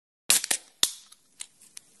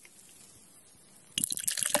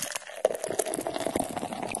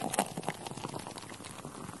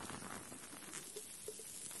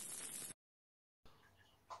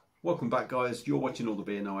Welcome back, guys. You're watching All the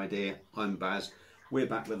Beer No Idea. I'm Baz. We're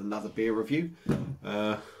back with another beer review.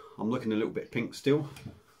 I'm looking a little bit pink still,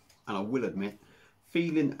 and I will admit,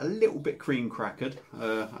 feeling a little bit cream crackered.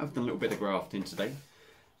 I've done a little bit of grafting today.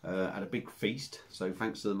 Had a big feast, so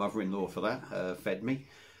thanks to the mother-in-law for that. Fed me,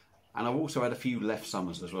 and I've also had a few left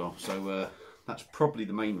summers as well. So that's probably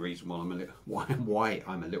the main reason why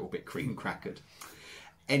I'm a little bit cream crackered.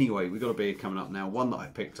 Anyway, we've got a beer coming up now, one that I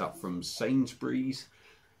picked up from Sainsbury's.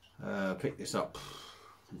 Picked this up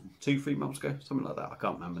 2-3 months ago, something like that, I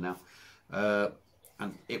can't remember now.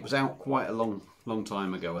 And it was out quite a long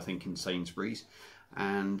time ago, I think, in Sainsbury's.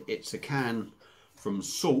 And it's a can from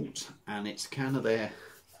Salt, and it's a can of their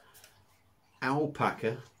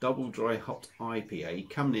Alpaca Double Dry Hot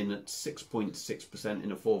IPA, coming in at 6.6%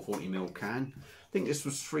 in a 440ml can. I think this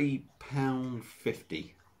was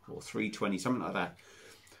 £3.50 or £3.20, something like that.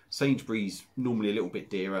 Sainsbury's normally a little bit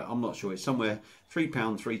dearer. I'm not sure. It's somewhere £3,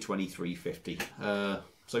 £3.20, £3.50.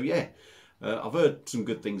 So yeah, I've heard some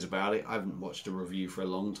good things about it. I haven't watched a review for a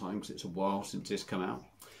long time because it's a while since this come out.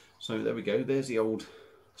 So there we go. There's the old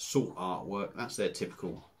Salt artwork. That's their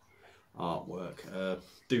typical artwork.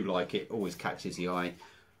 Do like it. Always catches the eye.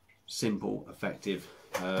 Simple, effective,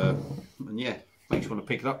 and yeah, makes you want to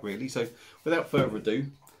pick it up really. So without further ado,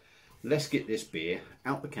 let's get this beer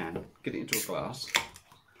out the can, get it into a glass,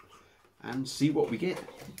 and see what we get.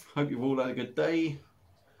 Hope you've all had a good day.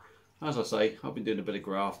 As I say, I've been doing a bit of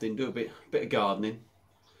grafting, do a bit of gardening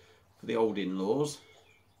for the old in-laws.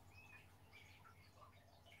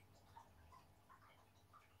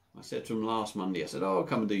 I said to them last Monday, I said, oh, I'll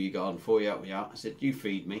come and do your garden for you, help me out. I said, you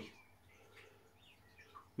feed me.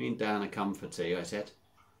 Me and Dan will come for tea, I said.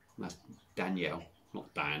 And that's Danielle,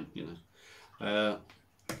 not Dan, you know.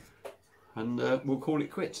 And we'll call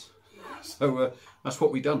it quits. So that's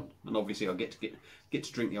what we've done, and obviously I get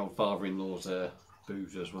to drink the old father-in-law's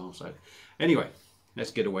booze as well. So anyway,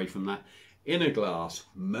 let's get away from that. In a glass,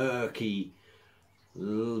 murky,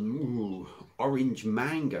 orange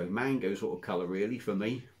mango sort of colour really for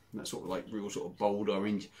me. That sort of like real sort of bold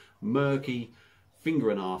orange, murky,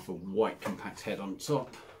 finger and a half of white compact head on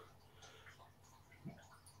top.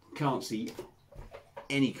 Can't see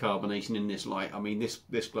any carbonation in this light. I mean,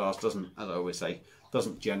 this glass doesn't, as I always say,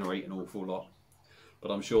 doesn't generate an awful lot,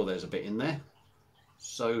 but I'm sure there's a bit in there.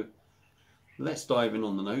 So let's dive in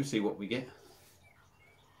on the nose, see what we get.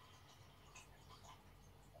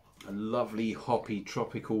 A lovely hoppy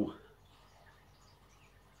tropical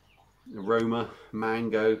aroma.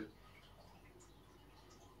 Mango's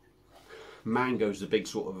the big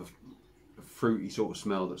sort of fruity sort of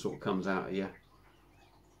smell that sort of comes out of you.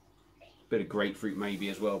 Bit of grapefruit maybe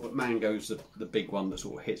as well, but mango's the big one that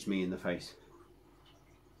sort of hits me in the face.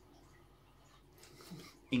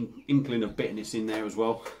 Inkling of bitterness in there as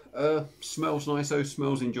well. Smells nice though,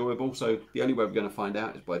 smells enjoyable. So the only way we're going to find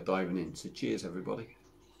out is by diving in. So cheers everybody.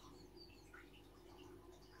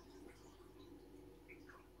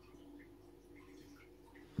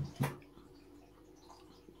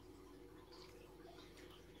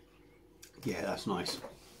 Yeah, that's nice.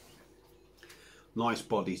 Nice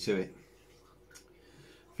body to it.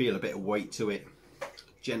 Feel a bit of weight to it.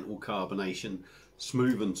 Gentle carbonation.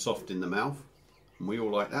 Smooth and soft in the mouth. And we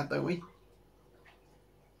all like that, don't we?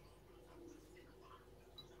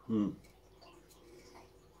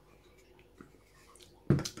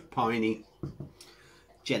 Piney.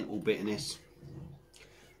 Gentle bitterness.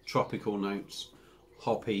 Tropical notes.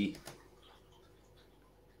 Hoppy.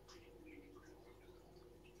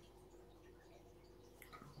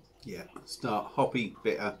 Yeah, start hoppy,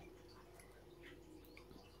 bitter,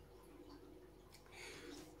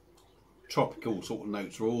 tropical sort of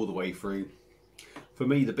notes are all the way through. For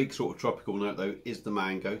me, the big sort of tropical note though is the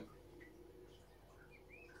mango.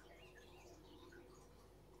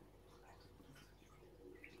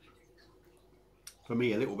 For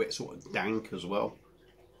me, a little bit sort of dank as well.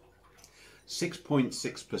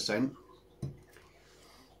 6.6%.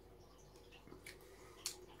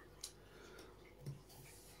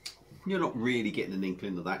 You're not really getting an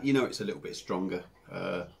inkling of that. You know it's a little bit stronger.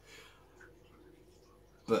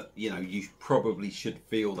 But, you know, you probably should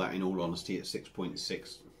feel that in all honesty at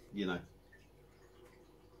 6.6, you know.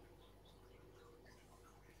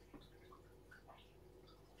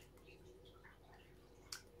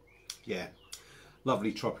 Yeah,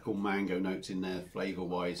 lovely tropical mango notes in there,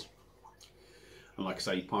 flavour-wise. And like I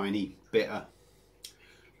say, piney, bitter.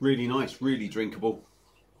 Really nice, really drinkable.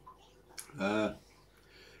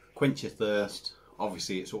 Quench your thirst.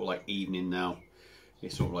 Obviously it's sort of like evening now.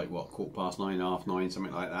 It's sort of like what, 9:15, half 9,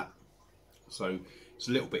 something like that. So it's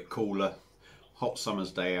a little bit cooler. Hot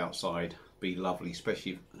summer's day outside. be lovely,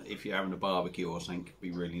 especially if you're having a barbecue or something. It'd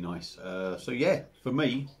be really nice. So yeah, for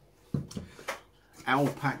me,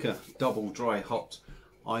 Alpaca Double Dry Hot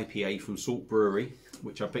IPA from Salt Brewery,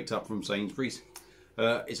 which I picked up from Sainsbury's,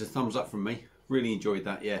 is a thumbs up from me. Really enjoyed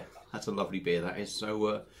that. Yeah, that's a lovely beer, that is.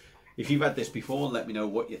 So if you've had this before, let me know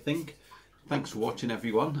what you think. Thanks for watching,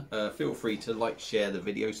 everyone. Feel free to like, share the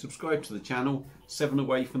video, subscribe to the channel. 7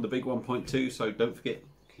 away from the big 1.2, so don't forget,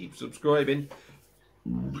 keep subscribing.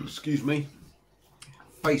 Excuse me.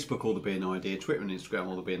 Facebook, All the Beer No Idea. Twitter and Instagram,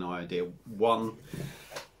 All the Beer No Idea 1.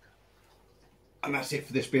 And that's it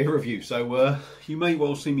for this beer review. So you may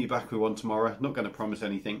well see me back with one tomorrow. Not going to promise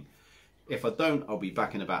anything. If I don't, I'll be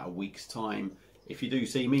back in about a week's time. If you do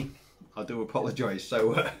see me, I do apologise.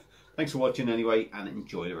 So thanks for watching anyway, and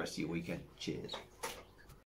enjoy the rest of your weekend. Cheers.